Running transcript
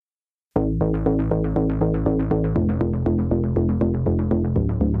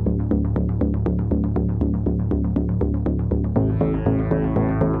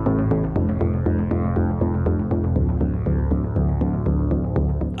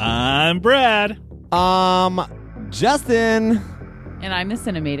I'm Brad. Justin. And I'm the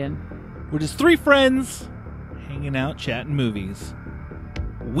Cinemaiden. We're just three friends hanging out, chatting movies.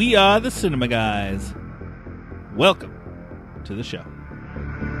 We are the Cinema Guys. Welcome to the show.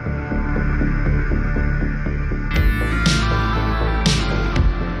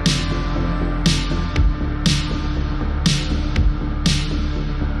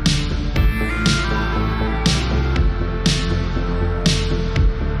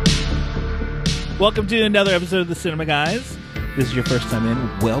 Welcome to another episode of the Cinema Guys. This is your first time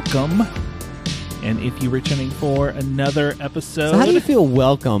in. Welcome. And if you're returning for another episode... So how do you feel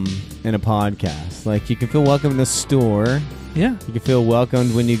welcome in a podcast? Like, you can feel welcome in the store. Yeah. You can feel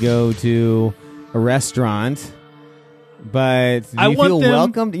welcomed when you go to a restaurant. But do you feel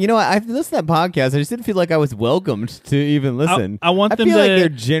welcomed? You know what? I've listened to that podcast. I just didn't feel like I was welcomed to even listen. I want them feel to... like they're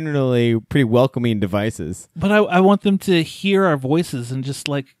generally pretty welcoming devices. But I want them to hear our voices and just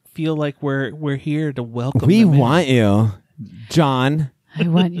like feel like we're here to welcome We them want you, John. I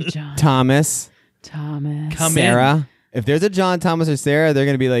want you, John. Thomas. Thomas. Come Sarah. If there's a John, Thomas, or Sarah, they're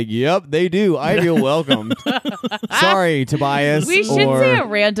going to be like, yep, they do. I feel welcomed. Sorry, Tobias. We should say a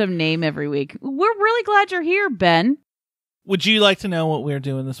random name every week. We're really glad you're here, Ben. Would you like to know what we're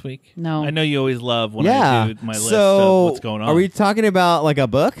doing this week? No. I know you always love when I do my list so, of what's going on. Are we talking about like a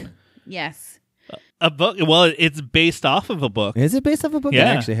book? Yes. A book? Well, it's based off of a book. Is it based off a book?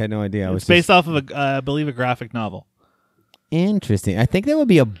 Yeah. I actually had no idea. It's based off of, I believe, a graphic novel. Interesting. I think that would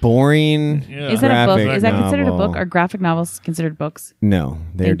be a boring Is that a book? graphic Is that considered a book? novel. Are graphic novels considered books? No,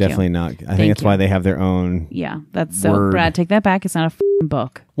 they're Thank you. definitely not. I think Thank that's you. why they have their own. Yeah, that's so. Word. Brad, take that back. It's not a f***ing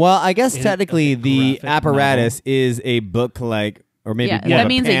book. Well, I guess Is it technically a the graphic apparatus is a book, like, or maybe Yeah, more that of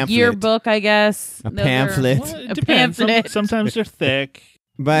means pamphlet. a yearbook, I guess. A Those are- pamphlet. Well, it A depends. pamphlet. Sometimes they're thick.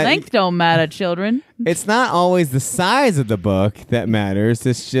 But Length don't matter, children. it's not always the size of the book that matters.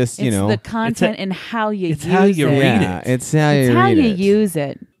 It's just, It's know. the content and how you it's use how you it. read yeah, it. it's how It's you how read you it. use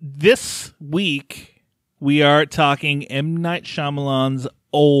it. This week, we are talking M. Night Shyamalan's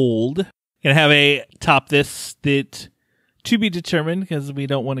Old. Gonna have a top this that to be determined because we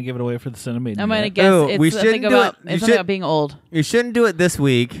don't want to give it away for the cinema. I'm gonna guess Oh, it's we something shouldn't do about it. You it's something should- about being old. You shouldn't do it this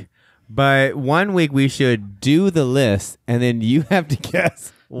week, but one week we should do the list, and then you have to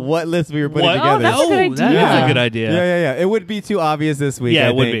guess what list we were putting What? together. Oh, that's a good idea. That is a good Yeah, idea. yeah. It would be too obvious this week. Yeah, I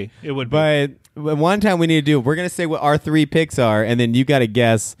it would think. be. It would be. But one time we need to do. We're gonna say what our three picks are, and then you got to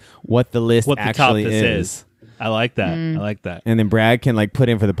guess what the list What the top actually this is. is. I like that. I like that. And then Brad can like put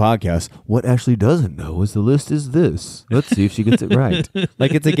in for the podcast. What Ashley doesn't know is the list is this. Let's see if she gets it right.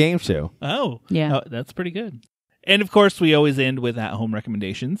 Like it's a game show. Oh, Yeah. oh, that's pretty good. And of course, we always end with at-home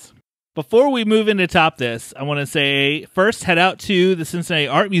recommendations. Before we move into top this, I want to say first head out to the Cincinnati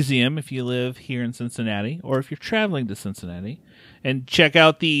Art Museum if you live here in Cincinnati or if you're traveling to Cincinnati and check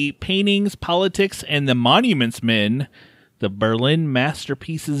out the Paintings, Politics, and the Monuments Men, the Berlin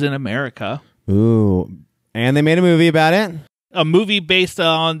Masterpieces in America. Ooh, and they made a movie about it. A movie based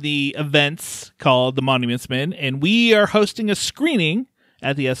on the events called The Monuments Men, and we are hosting a screening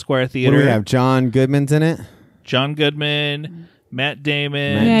at the Esquire Theater. What do we have? John Goodman's in it. John Goodman, Matt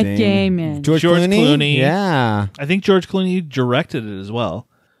Damon. Matt Damon. George George Clooney? Clooney. Yeah. I think George Clooney directed it as well,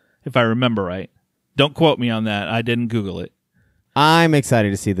 if I remember right. Don't quote me on that. I didn't Google it. I'm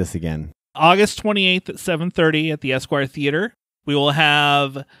excited to see this again. August 28th at 7:30 at the Esquire Theater. We will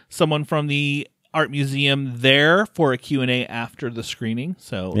have someone from the Art Museum there for a Q&A after the screening,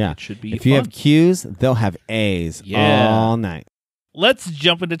 so Yeah. it should be If you fun. have Q's, they'll have A's Yeah. all night. Let's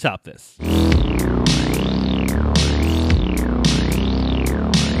jump into top this.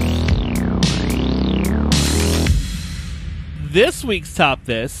 This week's top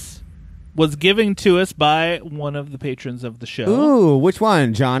this was given to us by one of the patrons of the show. Ooh, which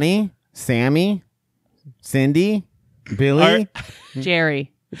one? Johnny? Sammy? Cindy? Billy?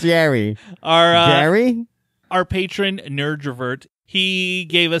 Jerry. Jerry? Our Gary? our patron Nerdrovert. He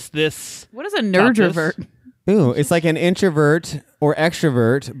gave us this. What is a nerdrovert? Ooh, it's like an introvert or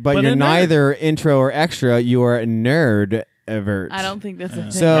extrovert, but But you're a nerd. neither intro or extra. You are a nerd-avert. I don't think that's a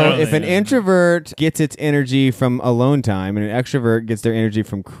thing. So don't if an think- introvert gets its energy from alone time and an extrovert gets their energy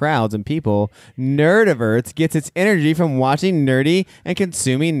from crowds and people, nerdiverts gets its energy from watching nerdy and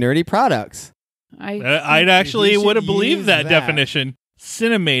consuming nerdy products. I'd actually You should would have believed use that that. definition.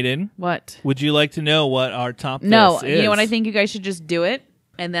 Cinemaiden, What? would you like to know what our top No, this is? you know what? I think you guys should just do it,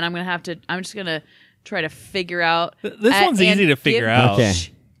 and then I'm just gonna try to figure out. This one's easy to figure out. Okay.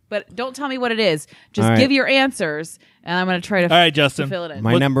 But don't tell me what it is. Just All right. give your answers, and I'm gonna try to. All right, Justin. fill it in.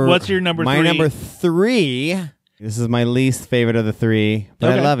 My What- number. what's your number My three? number 3. This is my least favorite of the 3,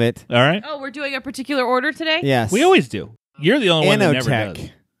 but Okay. I love it. All right. Oh, we're doing a particular order today. Yes. We always do. You're the only one that never Inotech. does.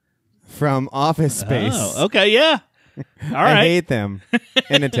 from Office Space. Oh, okay, yeah. All I right. hate them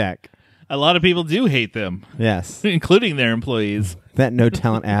in Attack. A lot of people do hate them, Yes. including their employees. That no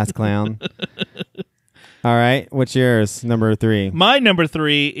talent ass clown. All right. What's yours? Number 3. My number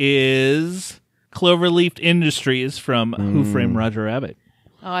 3 is Cloverleaf Industries from Who Framed Roger Rabbit.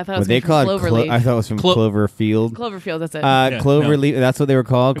 Oh, I thought it What was they from called Cloverleaf. I thought it was from Cloverfield. Cloverfield, that's it. Cloverleaf. That's what they were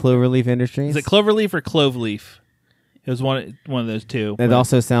called. Cloverleaf Industries. Is it Cloverleaf or Cloveleaf? It was one of those two. That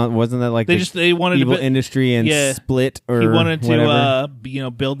also wasn't that like They wanted Evil to Industry and Yeah. Split or he wanted whatever?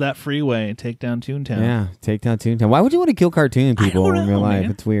 to build that freeway and take down Toontown. Yeah, take down Toontown. Why would you want to kill cartoon people don't in real know, life? man.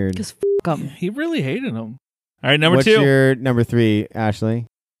 It's weird. Just f them. He really hated them. All right, number What's 2. your number 3, Ashley?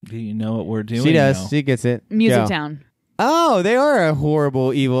 Do you know what we're doing? She does. now? She gets it. Music Go. Town. Oh, they are a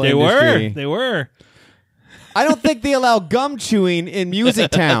horrible evil They industry. were. They were. I don't think they allow gum chewing in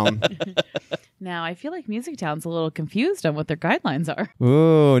Music Town. Now, I feel like Music Town's a little confused on what their guidelines are.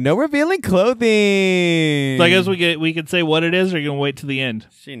 Ooh, no revealing clothing. So I guess we could say what it is, or you're gonna wait to the end.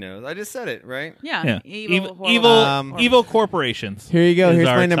 She knows. I just said it, right? Yeah. Yeah. Evil, horrible, evil, horrible. evil corporations. Here you go. is Here's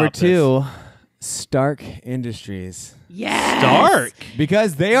our my number top 2. Stark Industries. Yes. Stark.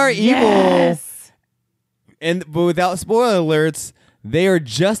 Because they are evil, Yes. but without spoiler alerts, they are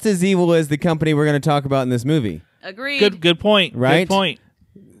just as evil as the company we're going to talk about in this movie. Agreed. Good point. Right? Good point.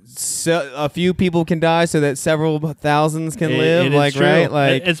 So a few people can die, so that several thousands can live. It is like true. right,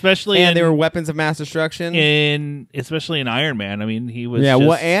 like especially and in, they were weapons of mass destruction. especially in Iron Man. I mean, he was Yeah, just,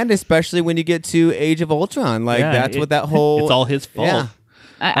 well, and especially when you get to Age of Ultron, like Yeah, that's what that whole. It's all his fault. Yeah.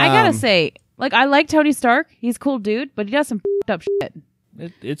 I gotta say, like, I like Tony Stark. He's a cool dude, but he does some f***ed up shit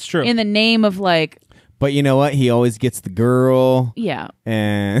It's true. in the name of, like, But you know what? He always gets the girl, yeah.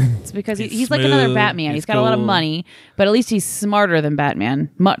 and It's because He's he's like another smooth, Batman. he's He's got a lot of cool. money, but at least he's smarter than Batman.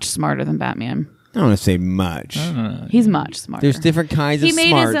 Much smarter than Batman. I don't want to say much. He's much smarter. There's different kinds he of made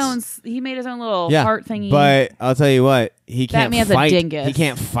smarts. He made his own little yeah, heart thingy. but I'll tell you what, he can't Batman's a fight. dingus. He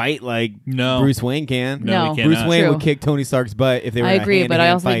can't fight like No. Bruce Wayne can. No, he No. Bruce cannot. Wayne True. would kick Tony Stark's butt if they were I in a agree, but I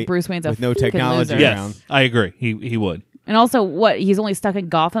hand-to-hand also think fight Bruce Wayne's a with no fucking technology loser. around. Yes, I agree. He would. And also, what? He's only stuck in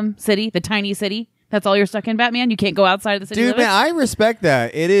Gotham City, the tiny city. That's all you're stuck in, Batman. You can't go outside of the city Dude, limits? man, I respect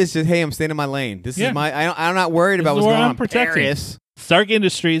that. It is just, hey, I'm staying in my lane. This Yeah. is my. I'm not worried about This is what's where going I'm on. protecting. Paris. Stark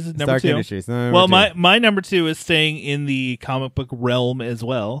Industries is number Stark 2. Industries. Number Well, 2. my number 2 is staying in the comic book realm as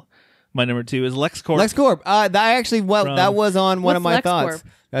well. My number 2 is LexCorp. LexCorp. That actually, From- that was on one of my What's LexCorp? thoughts.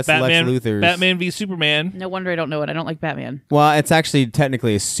 That's Batman, Lex Luthor's. Batman v Superman. No wonder I don't know it. I don't like Batman. Well, it's actually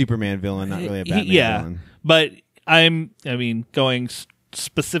technically a Superman villain, not really a Batman yeah, villain. but going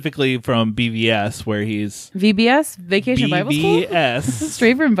specifically from BVS, where he's VBS, Vacation Bible School. BVS.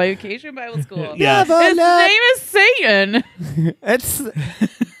 Straight from Vacation Bible School. Yeah. His name is Satan. It's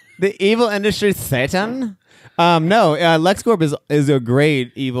the evil industry Satan. No, LexCorp is a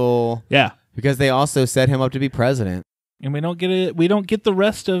great evil Yeah, because they also set him up to be president. and we don't get it. We don't get the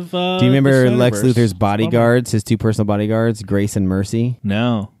rest of. Do you remember the Lex Snyderverse. Luthor's bodyguards, his 2 personal bodyguards, Grace and Mercy?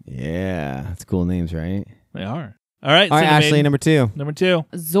 No, Yeah, that's cool names, right? they are. All right, All right, Cinemaiden, Ashley, number 2. number 2.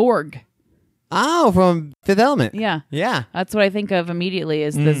 Zorg. Oh, from Fifth Element. Yeah. Yeah. That's what I think of immediately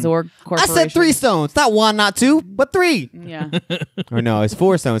is the Zorg I Corporation. said 3 stones, not 1, not 2, but 3. Yeah. Or no, it's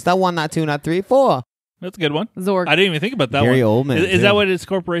 4 stones, not 1, not 2, not 3, 4. That's a good one. Zorg. I didn't even think about that Gary one. Oldman, Is too. that what his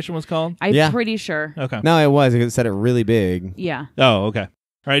corporation was called? I'm Yeah. pretty sure. Okay. No, it was. It said it really big. Yeah. Oh, okay. All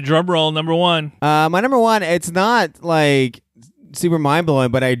right, drum roll. Number 1. My number 1, it's not like super mind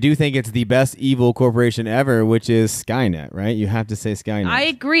blowing, but I do think it's the best evil corporation ever, which is Skynet. Right? You have to say Skynet. I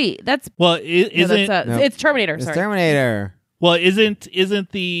agree. That's Well, no, isn't that's, No. it's Terminator. It's Sorry. Terminator. well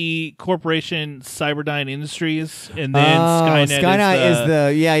isn't the corporation Cyberdyne Industries, and then Skynet is the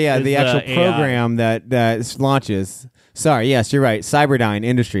is the actual the AI. program that launches. Sorry, yes, you're right. Cyberdyne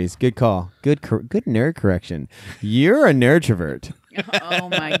Industries. Good call. Good nerd correction. You're a nerdtrovert. Oh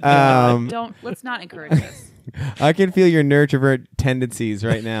my god! Um, Let's not encourage this. I can feel your nerdtrovert tendencies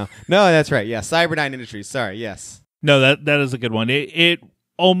right now. No, that's right. Yeah, Cyberdyne Industries. Sorry, yes. No, that is a good one. It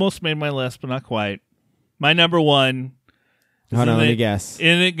almost made my list, but not quite. My number 1. Hold on, let me Isn't guess.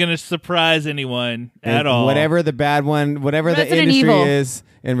 it going to surprise anyone at all? Whatever the bad one, whatever the Resident industry Evil. is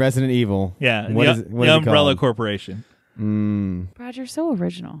in Resident Evil. Yeah, What the, is it- what the is it Umbrella called? Corporation. Brad, you're so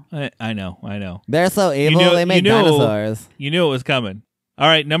original. I know. They're so evil, knew- they make you knew- dinosaurs. You knew it was coming. All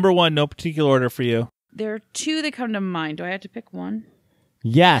right, number 1, no particular order for you. There are 2 that come to mind. Do I have to pick one?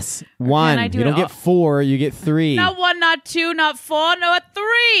 Yes, 1. I do You it don't all- get 4, you get 3. Not 1, not 2, not 4, no,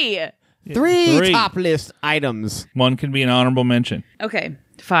 3. 3 top list items. 1 can be an honorable mention. Okay,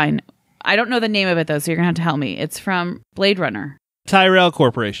 fine. I don't know the name of it though, so you're gonna have to help me. It's from Blade Runner. Tyrell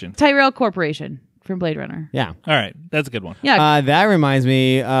Corporation. Tyrell Corporation. from Blade Runner. Yeah. All right, that's a good one. Yeah. That reminds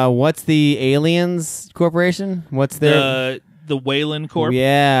me. What's the Aliens Corporation? What's their? The Wayland Corp.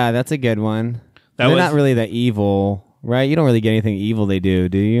 Yeah, that's a good one. That They're was- not really that evil, right? You don't really get anything evil they do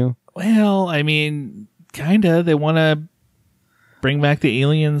you? Well, I mean, kinda. They want to bring back the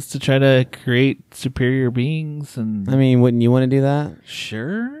aliens to try to create superior beings, and I mean, wouldn't you want to do that?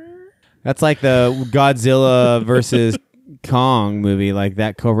 sure. That's like the Godzilla versus Kong movie. Like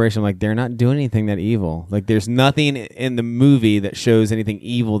that corporation, like they're not doing anything that evil. Like there's nothing in the movie that shows anything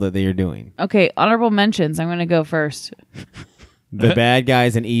evil that they are doing. Okay, honorable mentions. I'm going to go first. The bad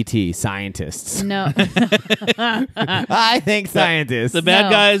guys in E.T. scientists. No. I think scientists. The bad No.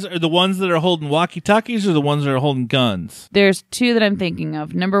 guys are the ones that are holding walkie-talkies, or the ones that are holding guns. There's two that I'm thinking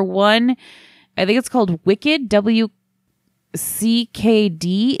of. Number one, I think it's called Wicked,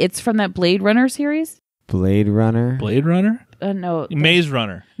 WCKD. It's from that Blade Runner series. Blade Runner. Blade Runner, No. Maze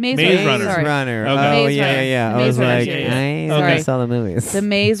Runner, Maze Runner. Sorry. Runner. Okay. Oh Maze yeah, Runner. yeah. The I Maze was Runner like, series. I Sorry. saw the movies. The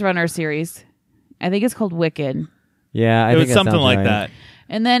Maze Runner series. I think it's called Wicked. Yeah, I It think was that something sounds like right. that.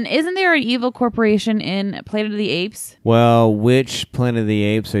 And then isn't there an evil corporation in Planet of the Apes? Well, which Planet of the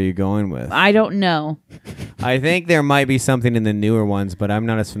Apes are you going with? I don't know. I think there might be something in the newer ones, but I'm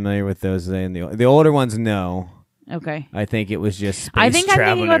not as familiar with those in the older ones. No, Okay. I think it was just. Space I think I'm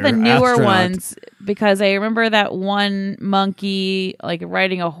thinking about the traveler, newer astronaut. ones because I remember that one monkey like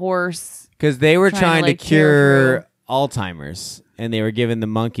riding a horse. Because they were trying to like, cure cure Alzheimer's, and they were giving the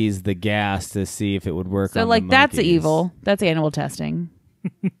monkeys the gas to see if it would work. So on like the that's monkeys. evil. That's animal testing.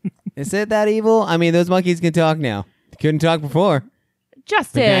 Is it that evil? I mean, those monkeys can talk now. They couldn't talk before. The guy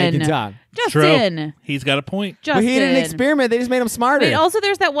Justin. can talk. Justin. He's got a point. Justin. But he didn't experiment. They just made him smarter. Wait, also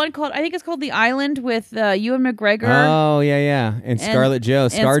there's that one called I think it's called The Island with Ewan McGregor. Oh yeah. And Scarlet Joe,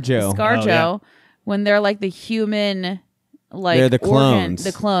 and ScarJo. ScarJo. Oh, yeah. When they're like the human, like They're the organ- clones.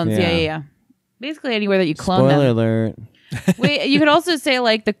 the clones. Yeah. Yeah. Basically anywhere that you clone Spoiler them. alert. Wait, you could also say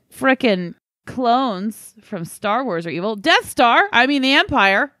like the frickin' clones from Star Wars are evil. Death Star. I mean the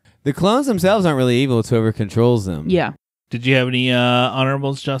Empire. The clones themselves aren't really evil. It's whoever controls them. Yeah. Did you have any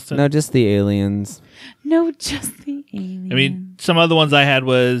honorables, Justin? No, just the aliens. No, just the alien. I mean, some other ones I had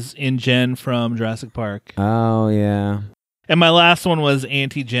was InGen from Jurassic Park. Oh yeah. And my last one was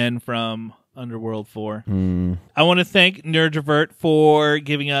Anti-Gen from Underworld 4. I want to thank Nerdrovert for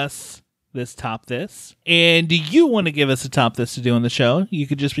giving us this Top This. And do you want to give us a Top This to do on the show? You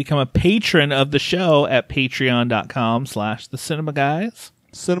could just become a patron of the show at patreon.com/thecinemaguyz.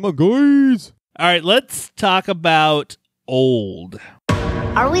 Cinema guys. All right, let's talk about Old.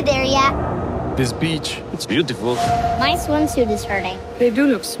 Are we there yet? This beach, it's beautiful. My swimsuit is hurting. They do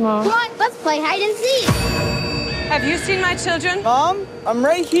look small. Come on, let's play hide and seek. Have you seen my children? Mom, I'm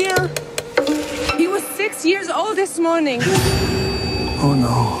right here. He was 6 years old this morning. Oh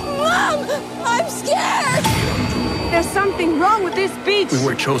no. Mom, I'm scared. There's something wrong with this beach. We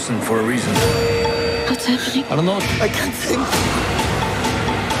were chosen for a reason. What's happening? I don't know. I can't think.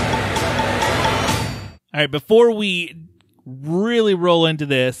 All right, before we really roll into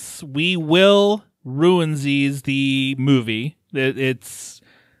this, we will ruinsies the movie. It's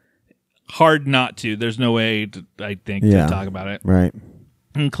hard not to. There's no way, I think, Yeah. to talk about it, Right.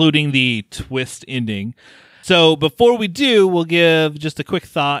 including the twist ending. So before we do, we'll give just a quick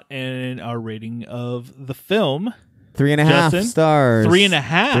thought and our rating of the film. 3.5 Justin? stars.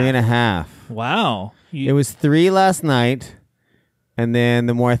 3.5? 3.5. Wow. It was 3 last night, and then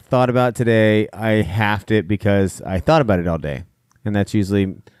the more I thought about it today, I halved it because I thought about it all day, and that's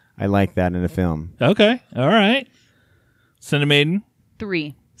usually I like that in a film. Okay. All right. Cinemaiden,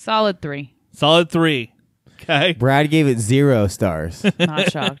 3. Solid 3. solid 3. Okay. Brad gave it 0 stars.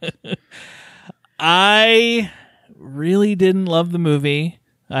 Not shocked. I really didn't love the movie.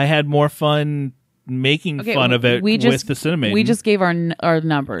 I had more fun making Okay, fun of it we just, with the Cinemaiden. We just gave our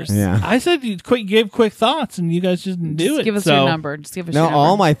numbers. Yeah. I said you gave quick thoughts, and you guys just didn't do Just it. give us so your number. Just give us No, your number.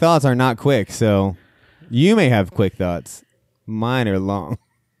 all my thoughts are not quick, so you may have quick thoughts. Mine are long.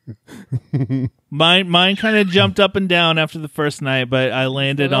 Mine kind of jumped up and down after the first night, but I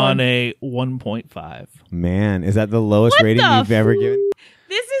landed on a 1.5. Man, is that the lowest What rating the you've ever given?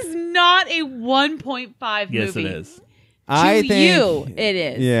 This is not a 1.5 Yes, movie. it is. I To think you, it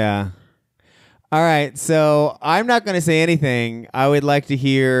is. Yeah. All right, so I'm not going to say anything. I would like to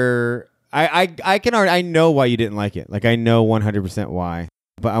hear. I can already. I know why you didn't like it. Like I know 100% why,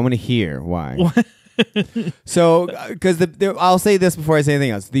 but I want to hear why. So, because I'll say this before I say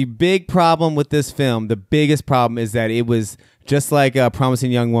anything else. The big problem with this film, the biggest problem, is that it was just like a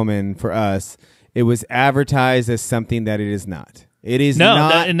Promising Young Woman for us. It was advertised as something that it is not. It is No,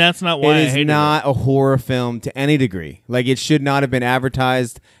 not, and that's not why I it is hated not a horror film to any degree. Like it should not have been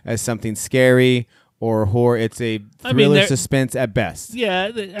advertised as something scary or horror. It's a I mean, thriller suspense at best.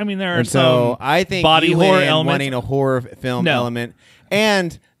 Yeah, I mean there are And so some I think body you horror went in elements. wanting a horror film No. element.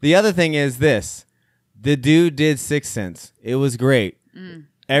 And the other thing is this: the dude did Sixth Sense. It was great.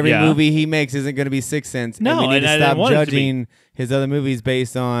 Every Yeah. movie he makes isn't going to be Sixth Sense. No, and we need and I to didn't stop want it to be. judging his other movies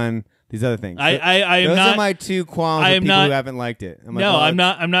based on these other things. I am Those not. are my two qualms I with am people not- who haven't liked it. I'm like, No, well, I'm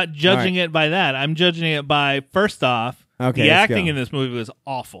not. I'm not judging All it by that. I'm judging it by first off, Okay, the let's acting go. in this movie was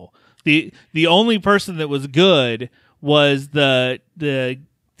awful. The only person that was good was the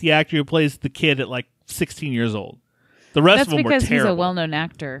actor who plays the kid at like 16 years old. The rest That's of them were because he's terrible. a well-known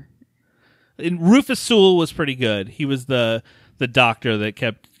actor. And Rufus Sewell was pretty good. He was the doctor that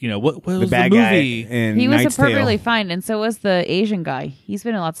kept, what was the bad the guy movie? in He was Knight's appropriately Tale. fine, and so was the Asian guy. He's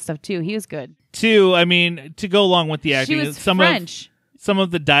been in lots of stuff too. He was good. Two, I mean, to go along with the acting, She was some French. of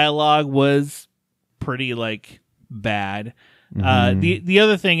the dialogue was pretty bad. Mm-hmm. The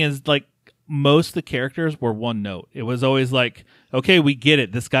other thing is most of the characters were one note. It was always like, okay, we get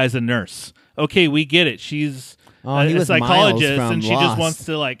it. This guy's a nurse. Okay, we get it. She's He a was psychologist, Miles from and she just Lost. wants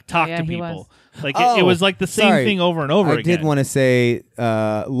to talk Yeah, to he people. was. It was like the same sorry. thing over and over I again. did want to say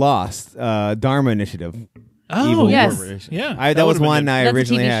Lost, Dharma Initiative. Oh, Evil Yes. Corporation. Yeah, that that was would've been one good. I That's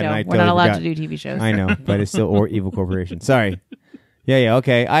originally a TV had. show. And I We're totally not allowed forgot. to do TV shows. I know, but it's still or Evil Corporation. Sorry. Yeah,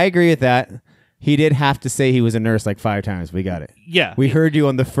 okay. I agree with that. He did have to say he was a nurse 5 times. We got it. Yeah, We heard you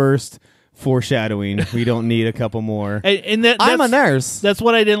on the first foreshadowing. We don't need a couple more. and I'm a that's- nurse. That's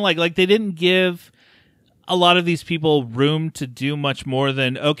what I didn't like. They didn't give a lot of these people room to do much more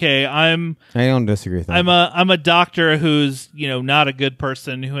than okay. I don't disagree with that. I'm a doctor who's not a good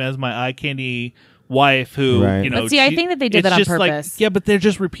person who has my eye candy wife who Right. But see, I think that they did it's that on just purpose. yeah, but they're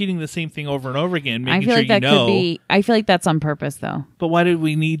just repeating the same thing over and over again, I making feel sure like that you know. could be. I feel like that's on purpose, though. But why did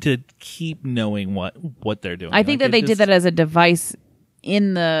we need to keep knowing what they're doing? I think that they did that as a device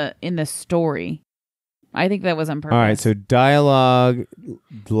in the story. I think that was on purpose. All right, so dialogue,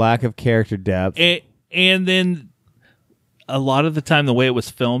 lack of character depth. and then a lot of the time the way it was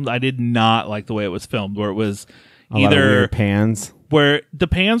filmed, I did not like the way it was filmed, where it was a lot of either weird pans. where the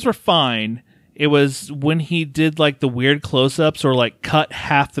pans were fine. It was when he did the weird close-ups or cut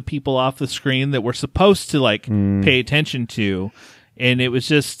half the people off the screen that we're supposed to pay attention to, and it was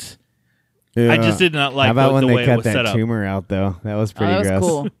just I just did not like How about when the they way it cut was that set up. tumor out though? That was Oh, pretty that was gross.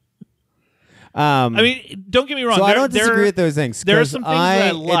 cool. I mean, don't get me wrong. So I there- don't there- disagree with those things. there are 'cause some things that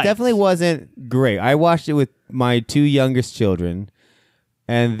I liked. It definitely wasn't great. I watched it with my 2 youngest children,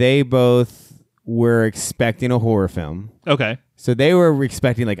 and they both were expecting a horror film. Okay. So they were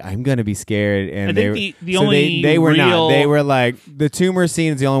expecting I'm gonna be scared, and I they think were, the so only they were not. real- They were the tumor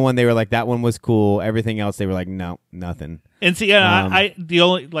scene is the only one they were that one was cool. Everything else they were no, nothing. And see, I the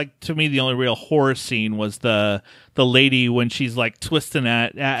only to me the only real horror scene was the lady when she's twisting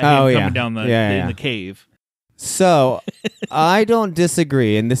at Oh, him yeah. coming down Yeah. in the cave. So I don't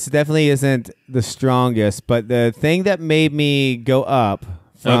disagree, and this definitely isn't the strongest, but the thing that made me go up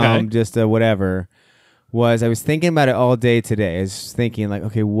from Okay. just a whatever was I was thinking about it all day today. I was just thinking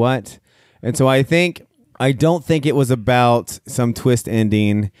okay, what? And so I don't think it was about some twist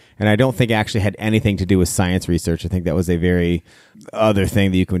ending, and I don't think it actually had anything to do with science research. I think that was a very other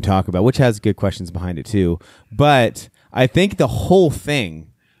thing that you can talk about, which has good questions behind it too. But I think the whole thing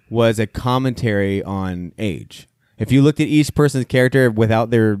was a commentary on age. If you looked at each person's character without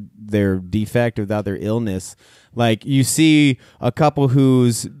their defect, without their illness, you see a couple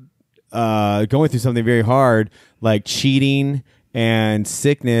who's going through something very hard, like cheating and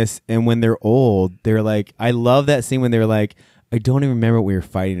sickness, and when they're old, they're I love that scene when they're I don't even remember what we were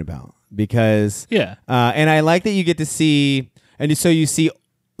fighting about, because Yeah. and I like that you get to see, and so you see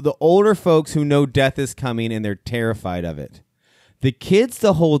the older folks who know death is coming and they're terrified of it. The kids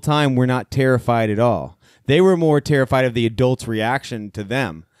the whole time were not terrified at all. They were more terrified of the adults' reaction to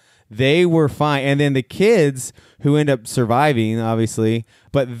them. They were fine. And then the kids who end up surviving, obviously,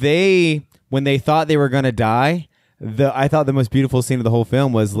 but when they thought they were going to die, I thought the most beautiful scene of the whole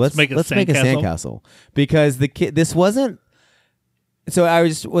film was let's make a sandcastle, because this wasn't. So I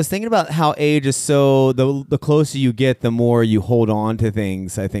was thinking about how age is so the closer you get, the more you hold on to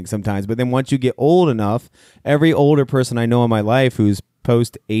things, I think sometimes. But then once you get old enough, every older person I know in my life who's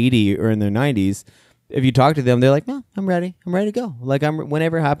post 80 or in their 90s, if you talk to them, they're no, I'm ready to go.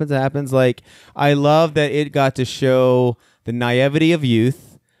 Whenever it happens, it happens. I love that it got to show the naivety of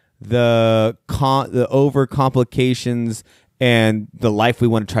youth, the over complications, and the life we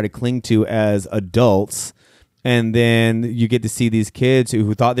want to try to cling to as adults. And then you get to see these kids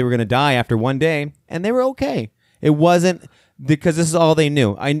who thought they were going to die after one day, and they were okay. It wasn't because this is all they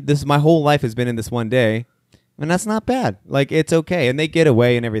knew. My whole life has been in this one day. And that's not bad. Like, it's okay. And they get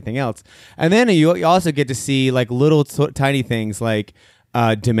away and everything else. And then you also get to see like little tiny things like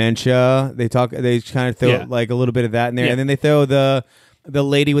dementia. They kind of throw like a little bit of that in there. And then they throw the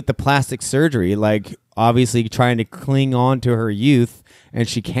lady with the plastic surgery, like obviously trying to cling on to her youth and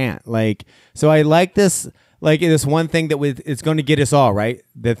she can't. Like, so I like this, like this one thing that it's going to get us all, right?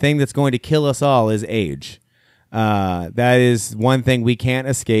 The thing that's going to kill us all is age. That is one thing we can't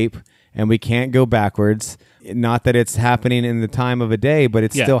escape and we can't go backwards. Not that it's happening in the time of a day, but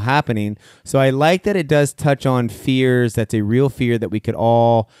it's still happening. So I like that it does touch on fears. That's a real fear that we could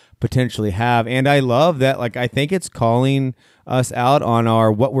all potentially have. And I love that, like, I think it's calling us out on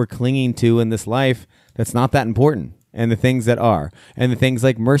what we're clinging to in this life that's not that important. And the things that are. And the things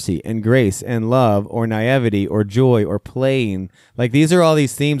like mercy and grace and love or naivety or joy or playing. Like, these are all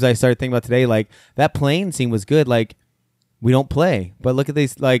these themes I started thinking about today. Like, that playing scene was good. Like, we don't play, but look at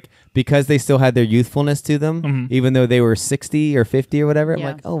these, like, because they still had their youthfulness to them, even though they were 60 or 50 or whatever. I'm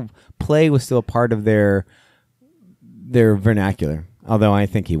like, oh, play was still a part of their vernacular. Although I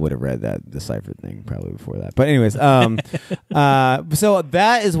think he would have read that Deciphered thing probably before that. But anyways, so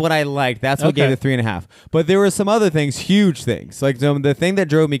that is what I liked. That's what gave it 3.5. But there were some other things, huge things. Like, the thing that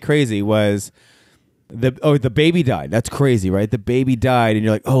drove me crazy was the baby died. That's crazy, right? The baby died, and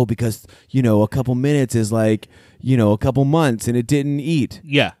you're like, oh, because a couple minutes is like a couple months, and it didn't eat.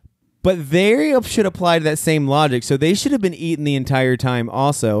 Yeah. But they should apply to that same logic. So they should have been eating the entire time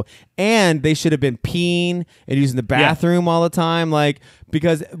also. And they should have been peeing and using the bathroom all the time. Like,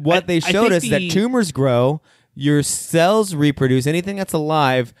 because what they showed us is that tumors grow, your cells reproduce, anything that's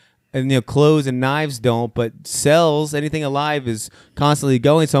alive, and clothes and knives don't, but cells, anything alive is constantly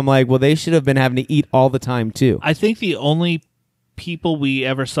going. So I'm like, well, they should have been having to eat all the time too. I think the only people we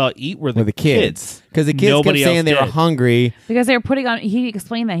ever saw eat were the kids. Because the kids kept saying they were hungry. Because they were putting on, he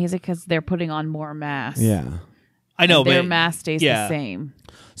explained that. He's like, because they're putting on more mass. Yeah. I know, but their but mass stays the same.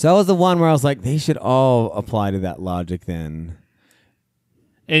 So that was the one where I was like, they should all apply to that logic then.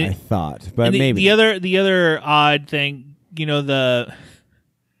 And I thought. But maybe. The other odd thing, the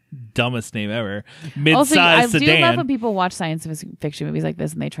dumbest name ever, mid-sized sedan. I do love when people watch science fiction movies like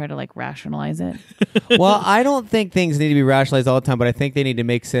this and they try to like rationalize it. Well, I don't think things need to be rationalized all the time, but I think they need to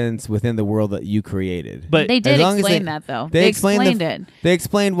make sense within the world that you created. But they did explain that though. They explained it. They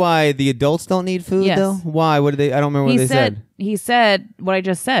explained why the adults don't need food though. Why? What did they? I don't remember what they said. He said what I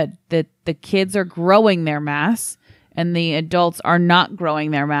just said, that the kids are growing their mass. And the adults are not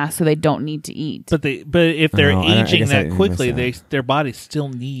growing their mass, so they don't need to eat. But if they're aging that quickly, their body still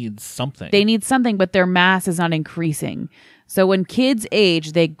needs something. They need something, but their mass is not increasing. So when kids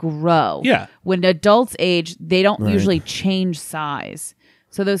age, they grow. Yeah. When adults age, they don't usually change size.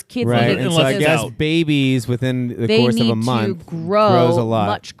 So those kids need to, so I guess babies within the course of a month grows a lot.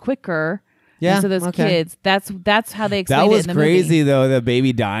 Much quicker. Yeah. And so those kids, that's how they explain it in the movie. That was crazy though, the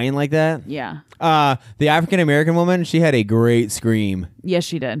baby dying like that. Yeah. The African American woman, she had a great scream. Yes,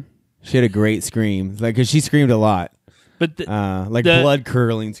 she did. She had a great scream, like because she screamed a lot. But blood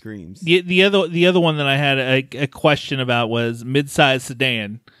curdling screams. The other one that I had a question about was mid-sized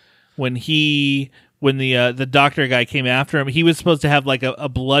sedan. When the doctor guy came after him, he was supposed to have like a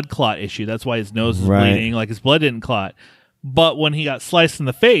blood clot issue. That's why his nose was bleeding, like his blood didn't clot. But when he got sliced in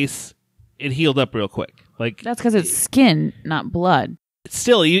the face, it healed up real quick. Like that's because it's skin, not blood. It's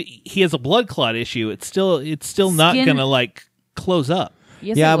still he has a blood clot issue. It's still not gonna like close up.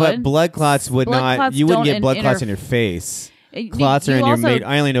 Yes, yeah, but blood clots would not. You wouldn't get blood clots in your face. Clots are in your major.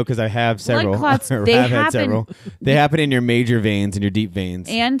 I only know because I have several. Clots, they have had several. They happen in your major veins and your deep veins.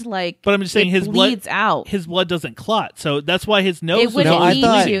 And like, but I'm just saying his bleeds blood out. His blood doesn't clot, so that's why his nose. It wouldn't need to.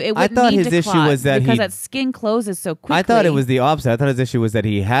 It wouldn't I thought need his to issue clot was that because that skin closes so quickly. I thought it was the opposite. I thought his issue was that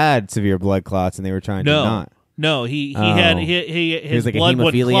he had severe blood clots and they were trying to not. No, he had his like blood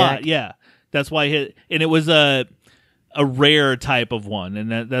would hemophiliac? clot. Yeah, that's why and it was a rare type of one,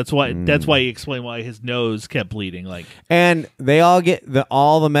 and that's why he explained why his nose kept bleeding. Like, and they all get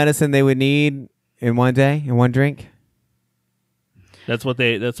all the medicine they would need in one day, in one drink. That's what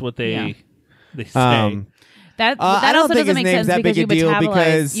they say. That I don't also think doesn't his make name's sense that big a deal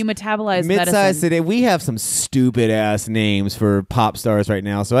because you metabolize mid-size medicine. sedan. We have some stupid ass names for pop stars right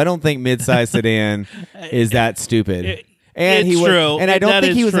now, so I don't think mid-size sedan is that stupid. It's true, and I don't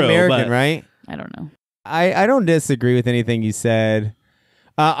think he was American, right? I don't know. I don't disagree with anything you said.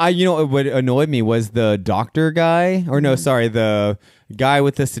 What annoyed me was the doctor guy, or no, sorry, the guy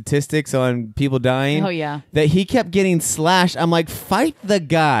with the statistics on people dying. Oh, yeah. That he kept getting slashed. I'm like, fight the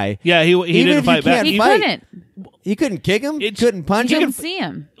guy. Yeah, he Even didn't if you fight back. can't He fight. couldn't. You couldn't kick him. Couldn't punch You him. couldn't see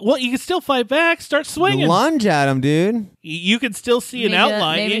him. Well, you can still fight back. Start swinging. Lunge at him, dude. You can still see an Maybe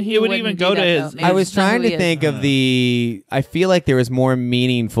outline. maybe he It would wouldn't even do go to that, his. though. Maybe I it's was not trying who to he think is. of the. I feel like there was more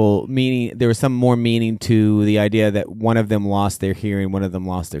meaning. There was some more meaning to the idea that one of them lost their hearing, one of them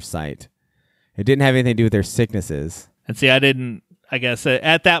lost their sight. It didn't have anything to do with their sicknesses. And see, I didn't. I guess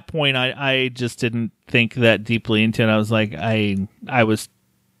at that point, I just didn't think that deeply into it. I was like, I was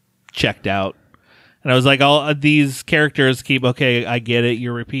checked out, and I was like, all these characters keep. Okay, I get it.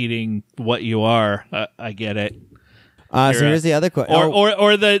 You're repeating what you are. I get it. So here's the other question.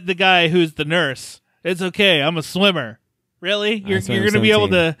 Or the guy who's the nurse. It's okay. I'm a swimmer. Really? You're swim going to be able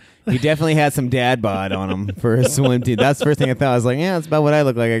to. He definitely had some dad bod on him for a swim team. That's the first thing I thought. I was like, yeah, that's about what I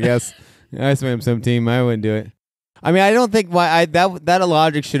look like, I guess. I swim some team. I wouldn't do it. I mean, I don't think that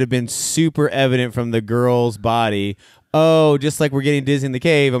logic should have been super evident from the girl's body. Oh, just like we're getting dizzy in the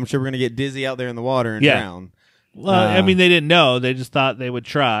cave, I'm sure we're going to get dizzy out there in the water and drown. Well, I mean, they didn't know. They just thought they would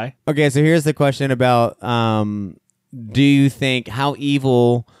try. Okay, so here's the question about do you think how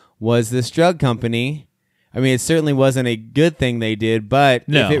evil was this drug company? I mean, it certainly wasn't a good thing they did, but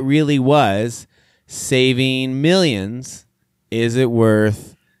No. if it really was saving millions, is it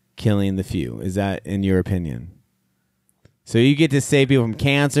worth killing the few? Is that in your opinion? So you get to save people from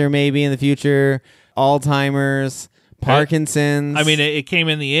cancer maybe in the future, Alzheimer's, Parkinson's. I mean, it came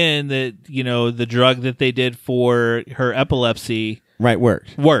in the end that, the drug that they did for her epilepsy right,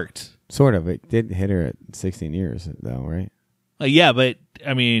 worked. Sort of. It did hit her at 16 years, though, right? Yeah, but,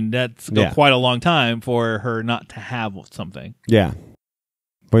 I mean, that's quite a long time for her not to have something. Yeah.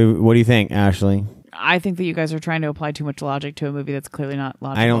 What do you think, Ashley? I think that you guys are trying to apply too much logic to a movie that's clearly not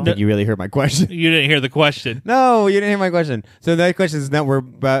logical. I don't think you really heard my question. You didn't hear the question. No, you didn't hear my question. So that question is not. We're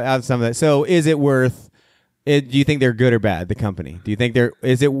about out of some of that. So is it worth? Do you think they're good or bad? The company. Do you think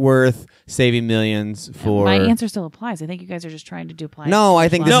is it worth saving millions for? My answer still applies. I think you guys are just trying to apply. No, I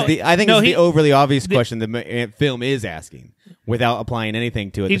think this No, is the. I think no, this is he- the overly obvious question the film is asking without applying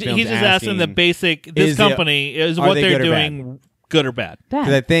anything to it. He's The film's just asking the basic. This is company is are what they they're good or bad? doing good or bad. Bad.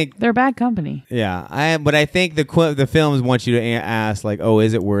 'Cause I think. They're a bad company. Yeah, but I think the films want you to ask like, oh,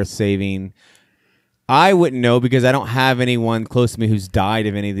 is it worth saving? I wouldn't know because I don't have anyone close to me who's died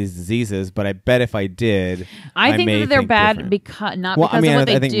of any of these diseases. But I bet if I did, I think may that they're think bad different. because not Well, because I mean, of what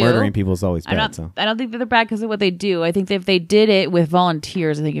they I think do. murdering people is always bad. I don't think that they're bad because of what they do. I think that if they did it with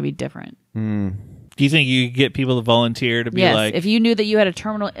volunteers, I think it'd be different. Do you think you could get people to volunteer to be Yes, like? if you knew that you had a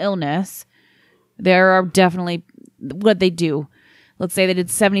terminal illness, there are definitely what they do. Let's say they did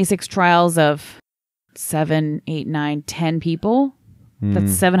 76 trials of 7, 8, 9, 10 people.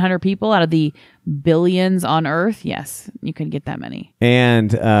 That's 700 people out of the billions on Earth. Yes, you can get that many. And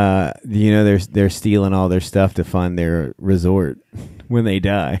they're stealing all their stuff to fund their resort when they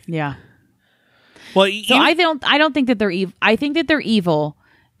die. Yeah. well, So I don't think that they're evil. I think that they're evil.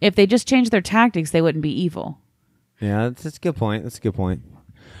 If they just changed their tactics, they wouldn't be evil. Yeah, that's a good point. That's a good point.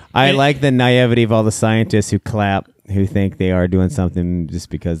 I like the naivety of all the scientists who clap, who think they are doing something just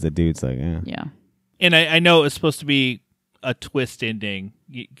because the dude's like, yeah. Yeah. and I know it's supposed to be a twist ending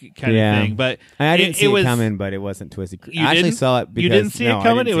kind of thing, but I didn't see it was, coming, but it wasn't twisted. You I actually didn't? saw it because you didn't see no, it I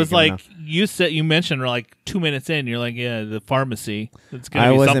coming. didn't It see was coming, like you mentioned like 2 minutes in. You're like, yeah, the pharmacy. It's gonna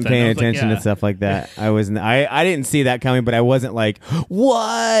I be wasn't something. paying I was like, attention yeah. to stuff like that. I wasn't. I didn't see that coming, but I wasn't like,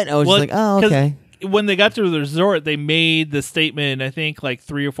 what? I was Well, just like, oh, 'cause okay. When they got to the resort, they made the statement, I think, like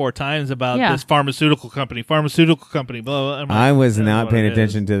 3 or 4 times about Yeah. this pharmaceutical company, blah, blah. I'm like, I was "That's not what paying it is."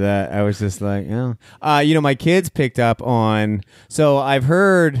 attention to that. I was just like, oh. My kids picked up on. So I've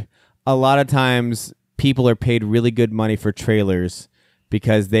heard a lot of times people are paid really good money for trailers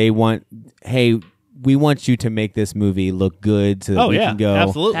because they want, hey, we want you to make this movie look good so that Oh, we yeah, can go.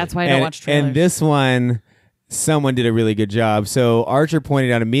 absolutely. That's why I don't and, watch trailers. and this one, someone did a really good job. So Archer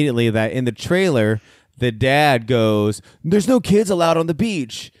pointed out immediately that in the trailer, the dad goes, "There's no kids allowed on the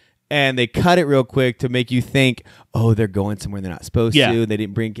beach." And they cut it real quick to make you think, oh, they're going somewhere they're not supposed Yeah. to. They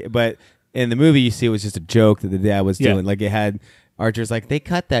didn't bring but in the movie, you see it was just a joke that the dad was Yeah. doing. Like it had Archer's like, they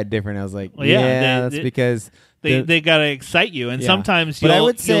cut that different. I was like, Well, yeah, yeah, they- that's because They got to excite you. And Yeah. sometimes But I you'll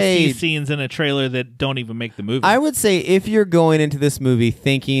would say- see scenes in a trailer that don't even make the movie. I would say if you're going into this movie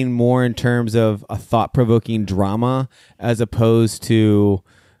thinking more in terms of a thought-provoking drama as opposed to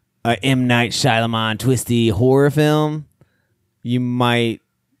a M. Night Shyamalan twisty horror film, you might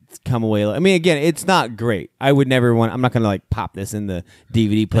come away. I mean, again, it's not great. I would never want. I'm not going to like pop this in the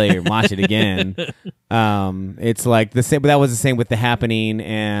DVD player and watch it again. It's like the same. But that was the same with The Happening,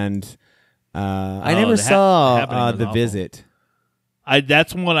 and I Oh, never The saw Happening was The awful. Visit.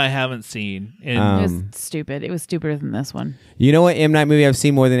 That's one I haven't seen. And It was stupid. It was stupider than this one. You know what M. Night movie I've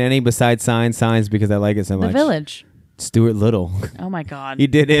seen more than any besides Signs because I like it so The much. Village. Stuart Little. Oh my God. He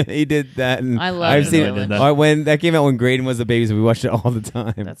did it. He did that. And I love I've The seen Village. it. When that came out when Graydon was a baby, so we watched it all the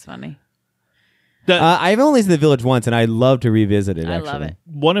time. That's funny. I've only seen The Village once, and I'd love to revisit it. I actually. love it.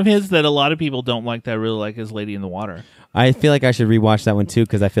 one of his that a lot of people don't like that I really like is Lady in the Water. I feel like I should rewatch that one too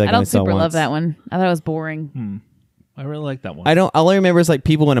because I feel like I I don't only saw it super once. love that one. I thought it was boring. I really like that one. I don't. All I remember is like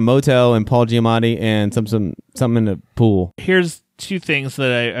people in a motel and Paul Giamatti and something in the pool. Here's two things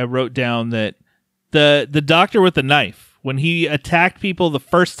that I wrote down that the doctor with the knife, when he attacked people the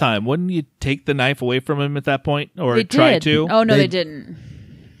first time, wouldn't you take the knife away from him at that point or They try did. to? Oh no, They- they didn't.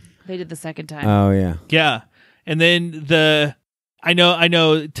 They did the second time. Oh yeah. Yeah. And then I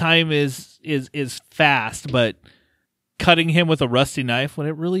know time is fast, but cutting him with a rusty knife, would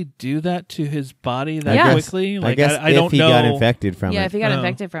it really do that to his body that Yeah. quickly? I guess I if don't he know. got infected from Yeah, it. if you got Oh.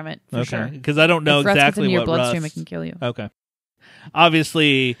 infected from it, for sure. Because I don't know If rust gets exactly into your what bloodstream, rust. it can kill you. Okay.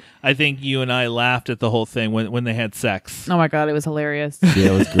 Obviously, I think you and I laughed at the whole thing when they had sex. Oh my God, it was hilarious. Yeah,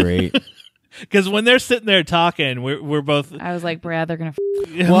 it was great. Because when they're sitting there talking, we're both. I was like, Brad, they're gonna.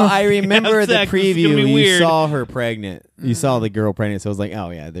 Well, I remember have the sex. It's preview. gonna be You weird. saw her pregnant. You saw the girl pregnant. So I was like, oh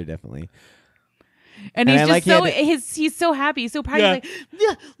yeah, they're definitely. And And he's I just like so he he's so happy, he's so proud. Yeah. He's like,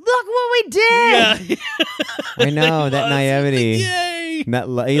 "Yeah, look what we did. Yeah. I know that naivety. Yay!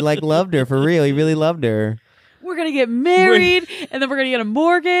 He like loved her for real. He really loved her. We're gonna get married, and then we're gonna get a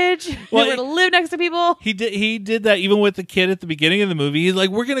mortgage. Well, and we're gonna live next to people. He did that even with the kid at the beginning of the movie. He's like,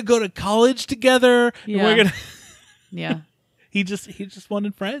 we're gonna go to college together. And Yeah. we're gonna. Yeah. He just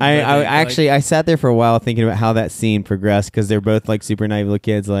wanted friends. I think. Like, actually I sat there for a while thinking about how that scene progressed because they're both like super naive little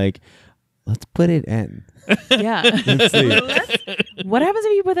kids. Like, let's put it in. Yeah. Let's see. What happens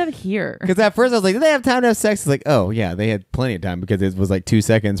if you put that here? Because at first I was like, did they have time to have sex? It's like, oh yeah, they had plenty of time because it was like 2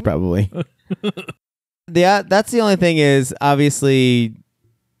 seconds probably. Yeah, that's the only thing is obviously,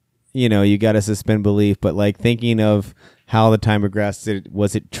 you know, you got to suspend belief, but like thinking of how the time progressed,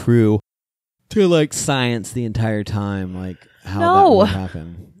 was it true to like science the entire time? Like how that No. would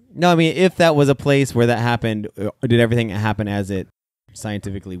happen? No, I mean, if that was a place where that happened, did everything happen as it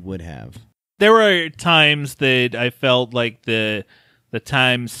scientifically would have? there were times that I felt like the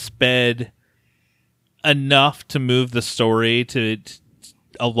time sped enough to move the story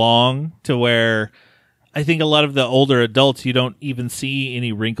along to where I think a lot of the older adults, you don't even see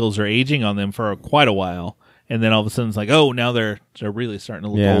any wrinkles or aging on them for quite a while. And then all of a sudden it's like, oh, now they're really starting to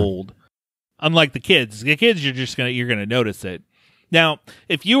look Yeah. old. Unlike the kids, you're gonna notice it. Now,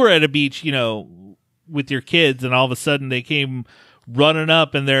 if you were at a beach, with your kids, and all of a sudden they came running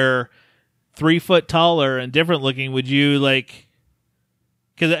up and they're 3 foot taller and different looking, would you like?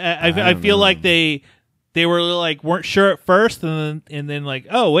 Because I feel like they were like weren't sure at first, and then like,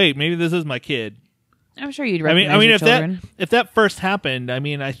 oh wait, maybe this is my kid. I'm sure you'd I recognize mean, your if children. that first happened, I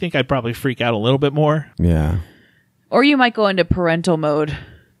mean, I think I'd probably freak out a little bit more. Yeah. Or you might go into parental mode.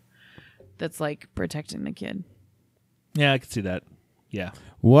 That's like protecting the kid. Yeah, I could see that. Yeah.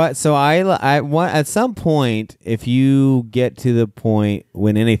 What? So I want at some point, if you get to the point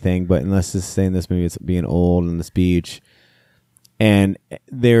when anything, but unless it's saying this movie, it's being old in the speech, and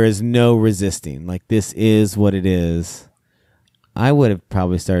there is no resisting, like this is what it is. I would have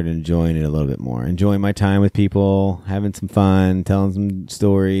probably started enjoying it a little bit more, enjoying my time with people, having some fun, telling some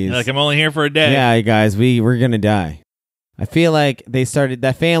stories. Like I'm only here for a day. Yeah, guys, we're gonna die. I feel like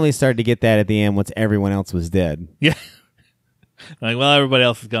that family started to get that at the end once everyone else was dead. Yeah. Like, well, everybody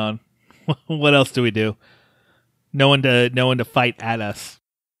else is gone. What else do we do? No one to fight at us.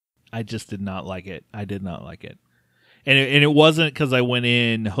 I just did not like it. I did not like it. And it wasn't because I went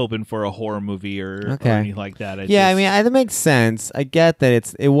in hoping for a horror movie or anything like that. I mean, that makes sense. I get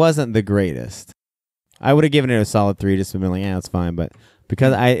that it wasn't the greatest. I would have given it a solid 3, just to be like, yeah, it's fine. But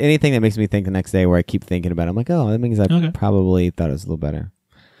because anything that makes me think the next day where I keep thinking about it, I'm like, oh, that means I probably thought it was a little better.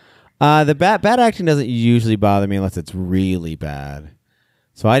 The bad acting doesn't usually bother me unless it's really bad.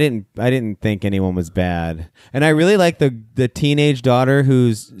 So I didn't think anyone was bad. And I really like the teenage daughter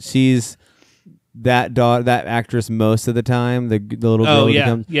she's that actress most of the time. The little girl.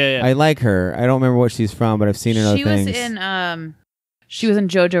 Yeah. I like her. I don't remember what she's from, but I've seen her in other things. She was in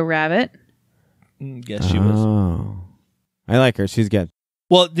Jojo Rabbit. Yes, she was. Oh. I like her. She's good.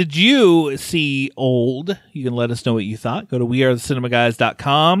 Well, did you see Old? You can let us know what you thought. Go to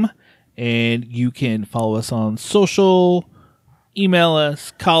wearethecinemaguys.com and you can follow us on social, email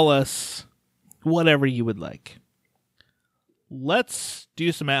us, call us, whatever you would like. Let's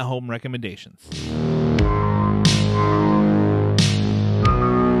do some at-home recommendations.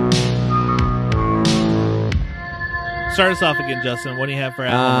 Start us off again, Justin. What do you have for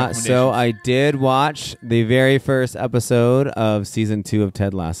at-home recommendations? So I did watch the very first episode of season 2 of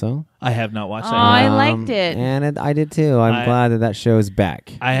Ted Lasso. I have not watched Oh, that I yet. liked it. And I did too. I'm glad that show is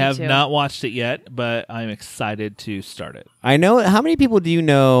back. I have too. not watched it yet, but I'm excited to start it. I know. How many people do you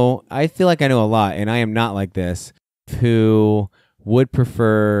know? I feel like I know a lot, and I am not like this, who would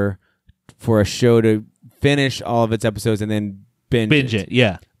prefer for a show to finish all of its episodes and then binge it,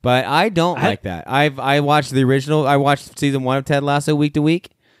 yeah. But I don't like that. I watched the original. I watched season 1 of Ted Lasso week to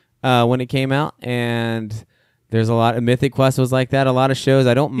week when it came out, and there's a lot of Mythic Quest was like that. A lot of shows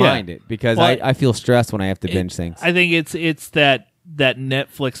I don't mind it because I feel stressed when I have to binge things. I think it's that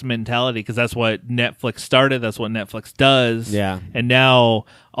Netflix mentality because that's what Netflix started. That's what Netflix does. Yeah. And now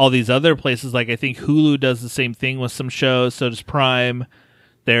all these other places, like I think Hulu does the same thing with some shows. So does Prime.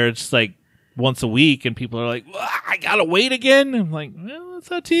 They're just like once a week, and people are like, I gotta wait again. I'm like, well, that's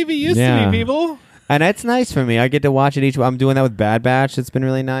how TV used to be, people. And that's nice for me. I get to watch it each. I'm doing that with Bad Batch. It's been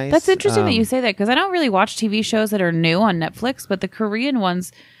really nice. That's interesting that you say that because I don't really watch TV shows that are new on Netflix, but the Korean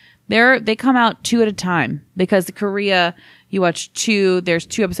ones, they come out 2 at a time because the Korea you watch 2. There's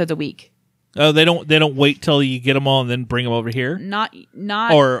 2 episodes a week. Oh, they don't wait till you get them all and then bring them over here. Not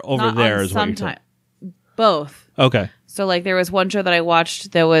or over not there on is what you're sometime. Both. Okay. So like there was one show that I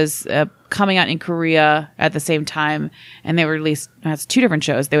watched that was coming out in Korea at the same time, and they were released. That's 2 different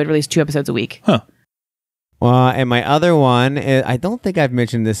shows. They would release 2 episodes a week. Huh. And my other one, I don't think I've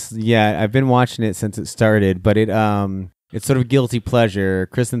mentioned this yet. I've been watching it since it started, but it's sort of guilty pleasure.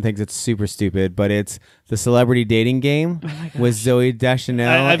 Kristen thinks it's super stupid, but it's the Celebrity Dating Game with Zoe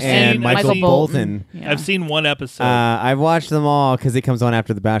Deschanel I've and seen Michael Bolton. Yeah. I've seen one episode. I've watched them all because it comes on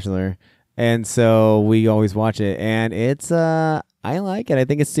after The Bachelor, and so we always watch it. And it's I like it. I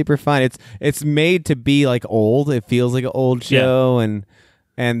think it's super fun. It's made to be like old. It feels like an old show, and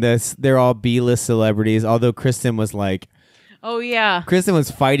they're all B-list celebrities. Although Kristen was like, Oh yeah. Kristen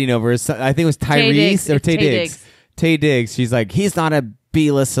was fighting over. I think it was Diggs. Tyrese or It's Tay Tay Diggs. Diggs. Tay Diggs. She's like, he's not a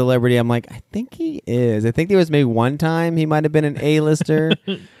B-list celebrity. I'm like, I think he is. I think there was maybe one time he might have been an A-lister,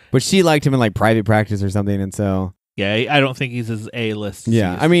 but she liked him in like Private Practice or something, and so. Yeah, I don't think he's as A-list. as he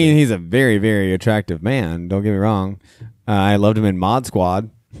Yeah, used I to mean, be. he's a very, very attractive man. Don't get me wrong. I loved him in Mod Squad.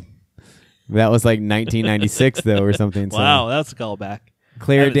 That was like 1996 though, or something. Wow, So. that's a callback.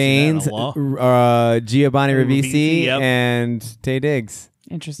 Claire haven't seen that Danes, in a Giovanni Ribisi, Ribisi, yep. and Tay Diggs.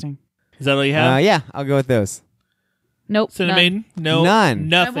 Interesting. Is that all you have? Yeah, I'll go with those. Nope. none. Cinemaiden? No, None.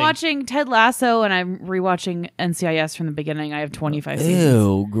 Nothing. I'm watching Ted Lasso and I'm rewatching NCIS from the beginning. I have 25 seasons.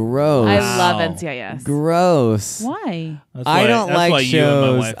 Ew, gross. I Wow. love NCIS. Gross. Why? That's I why- don't that's why like you and my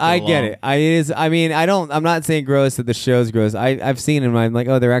shows. wife I get get along. it. I'm not saying gross that the show's gross. I've seen them. I'm like,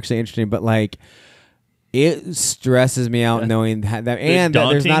 oh, they're actually interesting, but like, it stresses me out knowing that and that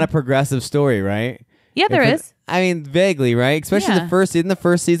there's not daunting. a progressive story, right? Yeah, there If it- is. I mean, vaguely, right? Especially Yeah. the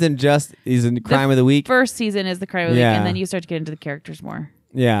first season just is a crime of the week. First season is the crime of the Yeah. week, and then you start to get into the characters more.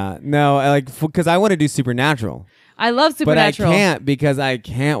 Yeah, no, because I want to do Supernatural, I love Supernatural. but I can't because I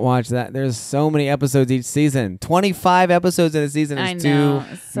can't watch that. There's so many episodes each season. 25 episodes in a season I is know. too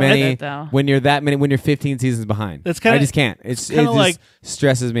It's so many. good, though. When you're that many, when you're 15 seasons behind, That's kinda- I just can't. It kinda just like-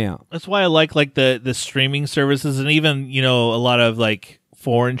 stresses me out. That's why I like the streaming services and even a lot of like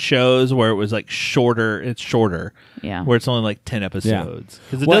foreign shows where it was like shorter. It's shorter. Yeah. Where it's only like 10 episodes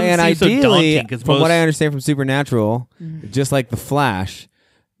because it Well, doesn't and seem so ideally, daunting. Because from what I understand from Supernatural, just like The Flash,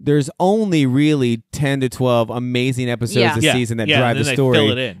 there's only really 10 to 12 amazing episodes Yeah. a Yeah. season that Yeah, drive and the then they story,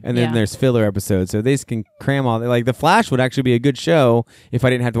 fill it in. and then Yeah. there's filler episodes. So they just can cram all. Like The Flash would actually be a good show if I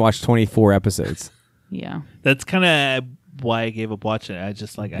didn't have to watch 24 episodes. Yeah. that's kind of why I gave up watching it. I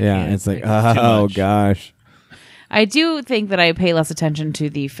just like I Yeah, can't. it's like, too oh much. gosh. I do think that I pay less attention to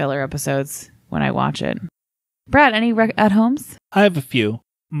the filler episodes when I watch it. Brad, any at homes? I have a few.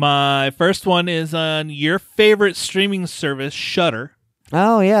 My first one is on your favorite streaming service, Shudder.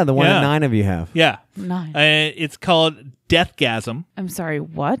 Oh yeah, the one Yeah. that 9 of you have. Yeah, Nine. it's called Deathgasm. I'm sorry,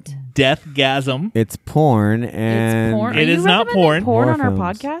 what? Deathgasm. It's porn and It's porn. It Are you is not recommending porn. porn on our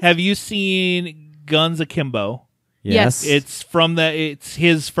Horror films. podcast? Have you seen Guns Akimbo? Yes. It's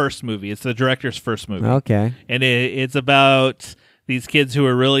his first movie. It's the director's first movie. Okay. And it's about these kids who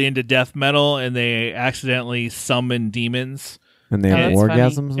are really into death metal and they accidentally summon demons And they Oh, have that's funny.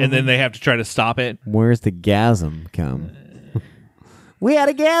 orgasms. and then they have to try to stop it. Where's the gasm come? We had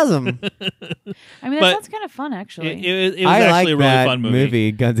a gasm. I mean, that But sounds kind of fun, actually. It was I actually like a really that fun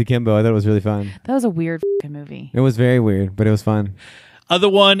movie. Guns Akimbo. I thought it was really fun. that was a weird movie. It was very weird, but it was fun. Other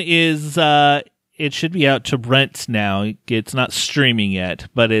one is it should be out to rent now. It's not streaming yet,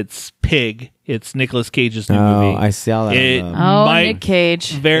 but it's Pig. It's Nicolas Cage's new Oh, movie. I saw that. It- though. Oh, might Nick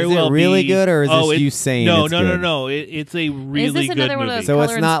Cage. Very Is it well really be- good, or is this it- you saying no, it's no, no, good? no. It's a really good another one movie. of So Color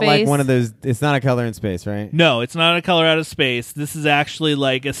it's in not like Space? one of those. It's not a Color in Space, right? No, it's not a Color Out of Space. This is actually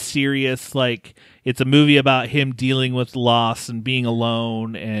like a serious, like it's a movie about him dealing with loss and being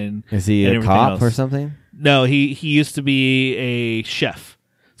alone. And Is he and a everything cop else. or something? No, he used to be a chef.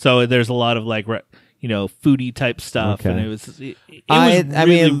 So there's a lot of like foodie type stuff, Okay. and it was I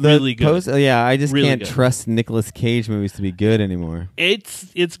really, mean, the really good. I just Really can't good. trust Nicolas Cage movies to be good anymore.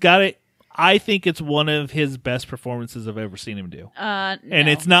 It's got it. I think it's one of his best performances I've ever seen him do. And And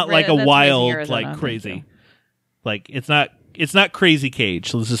it's not like a wild, like crazy. Like it's not crazy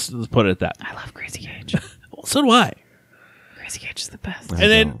Cage. Let's put it at that. I love Crazy Cage. Well, so do I. Crazy Cage is the best. I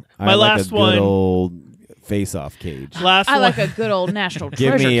And then don't. my I like last a one- good old face-off Cage. Last I one. like a good old National Give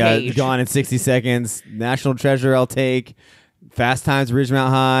Treasure me Cage. Gone in 60 Seconds, National Treasure. I'll take Fast Times, Ridgemount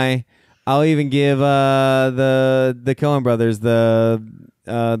High. I'll even give the Coen Brothers the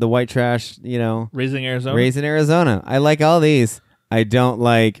white trash. Raising Arizona. Raising Arizona. I like all these. I don't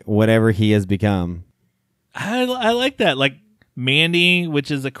like whatever he has become. I like that. Like Mandy,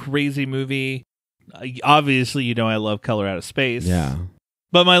 which is a crazy movie. Obviously, I love Color Out of Space. Yeah.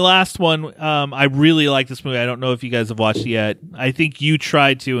 But my last one, I really like this movie. I don't know if you guys have watched it yet. I think you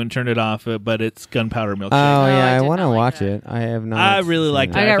tried to and turned it off, but it's Gunpowder Milkshake. Oh, yeah, I I did want to not like watch that. it. I have not. I really seen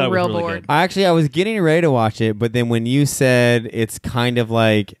liked it. it. I got thought it was real really bored. good. I was getting ready to watch it, but then when you said it's kind of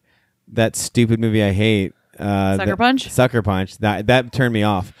like that stupid movie I hate, Sucker Punch? Sucker Punch, that turned me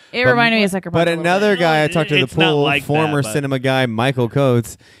off. It But- reminded me of Sucker Punch. But a little another bit. guy I talked to at It's the not pool, like that, former but- cinema guy Michael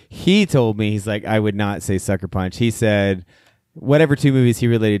Coates, he told me, he's like, I would not say Sucker Punch. He said whatever two movies he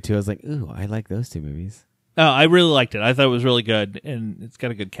related to, I was like, ooh, I like those two movies. Oh, I really liked it. I thought it was really good, and it's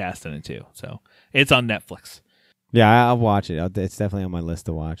got a good cast in it too. So it's on Netflix. Yeah, I'll watch it. It's definitely on my list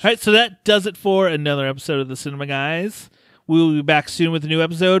to watch. All right, so that does it for another episode of the Cinema Guys. We will be back soon with a new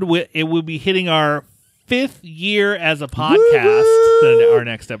episode. It will be hitting our 5th year as a podcast in our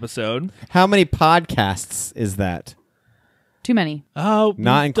next episode. How many podcasts is that? Too many. Oh,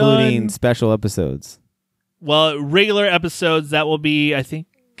 Not we've including done- special episodes. well, regular episodes. That will be, I think,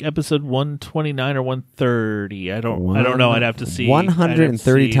 episode 129 or 130. I don't know. I'd have to see. 130 I'd have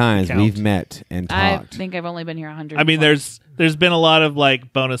to see times count. we've met and I talked. think I've only been here 100. I mean, there's been a lot of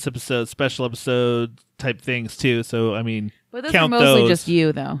like bonus episodes, special episode type things too. So I mean, But those are count mostly those. just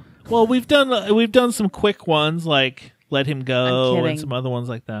you, though. Well, we've done some quick ones like Let Him I'm Go kidding. and some other ones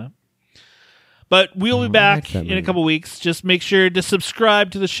like that. But we'll be I back like that in a movie. couple weeks. Just make sure to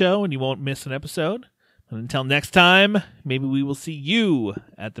subscribe to the show and you won't miss an episode. And until next time, maybe we will see you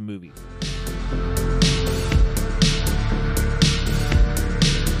at the movies.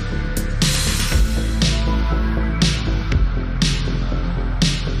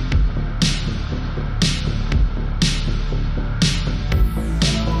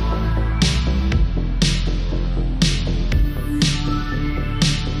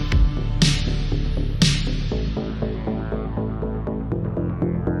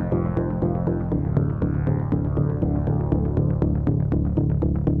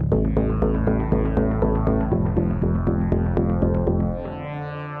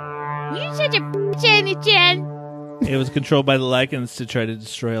 You're such a Jenny Jen. It was controlled by the Lycans to try to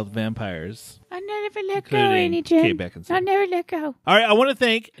destroy all the vampires. I never let go, Including Annie Jen. Kate Beckinsale. I never let go. All right, I want to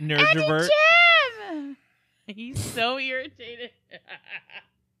thank Nerdrovert. Jim! He's so irritated.